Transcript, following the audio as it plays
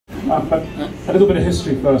But a little bit of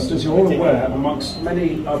history first. As you're all aware, amongst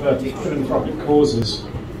many other philanthropic causes,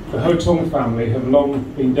 the Hotung family have long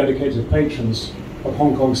been dedicated patrons of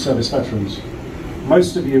Hong Kong service veterans.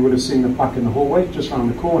 Most of you would have seen the plaque in the hallway, just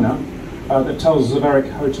around the corner, that tells us of Eric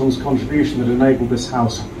Hotung's contribution that enabled this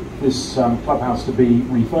clubhouse to be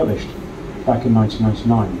refurbished back in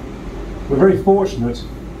 1999. We're very fortunate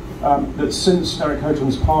that since Eric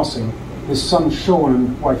Hotung's passing, his son Sean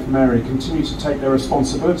and wife Mary continue to take their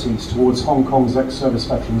responsibilities towards Hong Kong's ex-service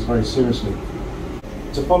veterans very seriously.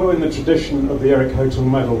 To follow in the tradition of the Eric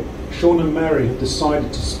Hotung Medal, Sean and Mary have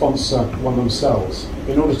decided to sponsor one themselves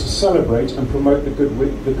in order to celebrate and promote the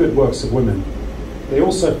good works of women. They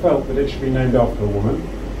also felt that it should be named after a woman,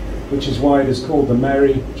 which is why it is called the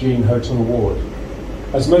Mary Jean Hotung Award.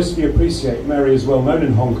 As most of you appreciate, Mary is well known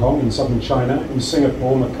in Hong Kong, in southern China, in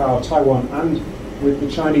Singapore, Macau, Taiwan, and with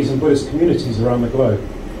the Chinese and Buddhist communities around the globe,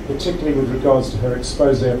 particularly with regards to her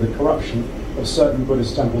expose of the corruption of certain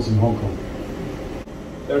Buddhist temples in Hong Kong.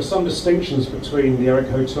 There are some distinctions between the Eric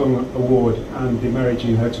Hotung Award and the Mary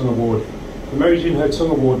Jean Hotung Award. The Mary Jean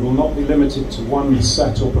Hotung Award will not be limited to one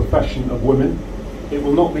set or profession of women. It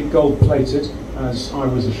will not be gold-plated, as I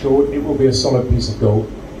was assured. It will be a solid piece of gold.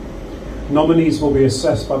 Nominees will be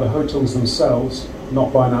assessed by the Hotungs themselves,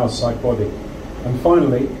 not by an outside body. And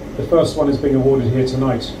finally, the first one is being awarded here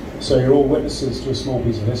tonight, so you're all witnesses to a small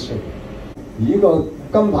piece of history. 呢個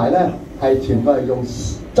金牌咧係全部係用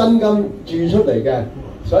真金鑄出嚟嘅，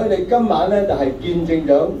所以你今晚咧就係見證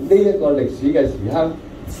咗呢一個歷史嘅時刻，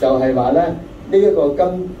就係話咧呢一個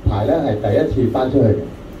金牌咧係第一次頒出去嘅。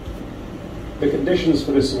The conditions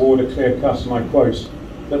for this award are clear-cut, and I quote,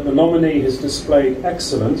 that the nominee has displayed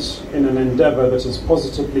excellence in an endeavour that has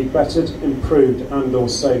positively bettered, improved and or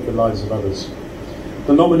saved the lives of others.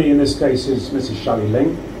 The nominee in this case is Mrs Shally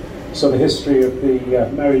Ling, so the history of the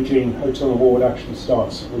Mary Jean Hotung Award actually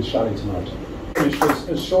starts with Shally tonight.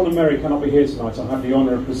 As Sean and Mary cannot be here tonight, I have the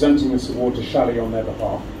honour of presenting this award to Shally on their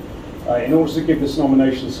behalf. In order to give this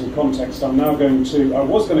nomination some context, I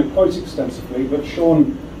was going to quote extensively, but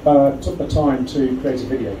Sean took the time to create a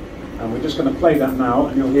video. And we're just going to play that now,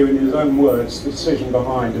 and you'll hear in his own words the decision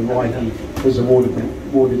behind and why he has awarded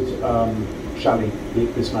Shally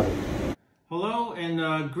this medal. Hello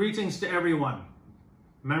and greetings to everyone.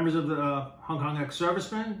 Members of the Hong Kong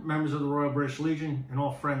ex-servicemen, members of the Royal British Legion, and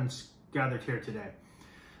all friends gathered here today.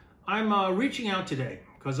 I'm reaching out today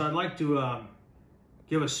because I'd like to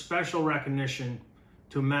give a special recognition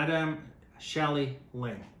to Madame Shally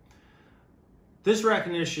Ling. This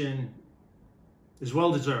recognition is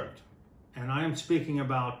well deserved, and I am speaking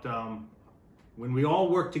about when we all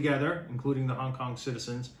worked together, including the Hong Kong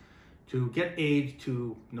citizens, to get aid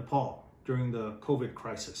to Nepal during the COVID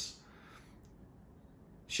crisis.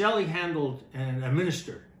 Shally handled and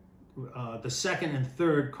administered the second and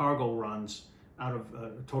third cargo runs out of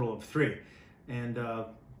a total of 3. And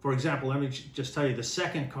for example, let me just tell you, the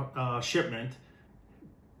second shipment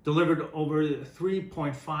delivered over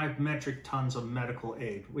 3.5 metric tons of medical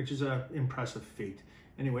aid, which is an impressive feat.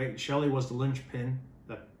 Anyway, Shally was the linchpin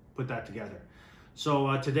that put that together.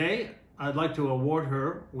 So today, I'd like to award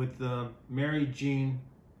her with the Mary Jean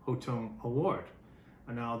Hotung Award.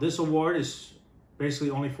 And now this award is basically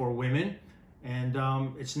only for women, and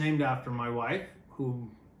it's named after my wife, who,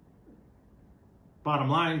 bottom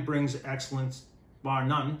line, brings excellence, bar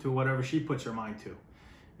none, to whatever she puts her mind to.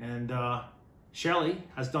 And Shally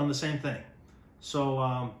has done the same thing.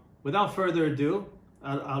 So without further ado,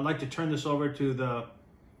 I'd like to turn this over to the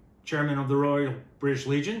chairman of the Royal British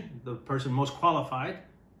Legion, the person most qualified,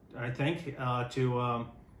 I think, to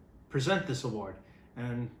present this award.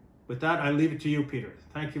 And with that, I leave it to you, Peter.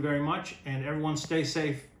 Thank you very much, and everyone stay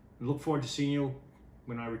safe. Look forward to seeing you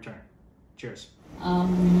when I return. Cheers.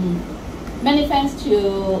 Many thanks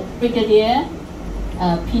to Brigadier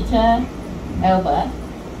Peter, Albert,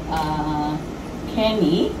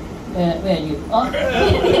 Kenny, where are you?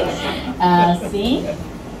 Oh, C,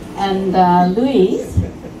 and Louis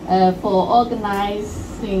for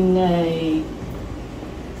organizing a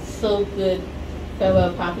so good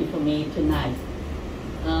farewell party for me tonight.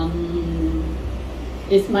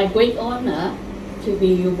 It's my great honor to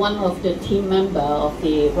be one of the team members of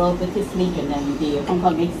the Royal British Legion and the Hong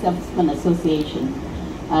Kong Ex-Servicemen Association.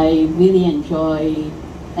 I really enjoy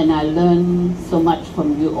and I learn so much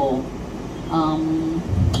from you all.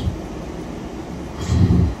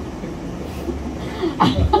 I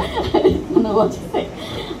don't know what to say.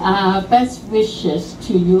 Best wishes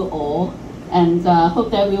to you all, and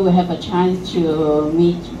hope that we will have a chance to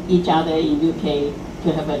meet each other in UK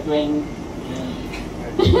to have a drink.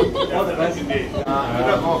 All the best indeed.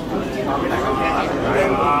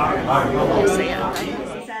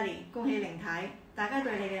 Shally， 恭喜凌太，大家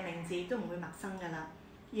對你嘅名字都唔會陌生㗎啦。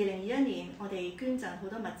2021年我哋捐贈好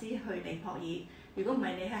多物資去尼泊爾，如果唔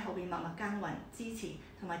係你喺後邊默默耕耘支持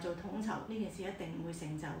同埋做統籌，呢件事一定唔會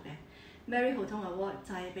成就嘅。Mary Hotung Award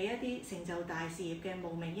就係俾一啲成就大事業嘅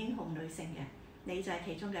無名英雄女性嘅，你就係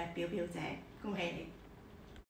其中嘅表表者，恭喜你！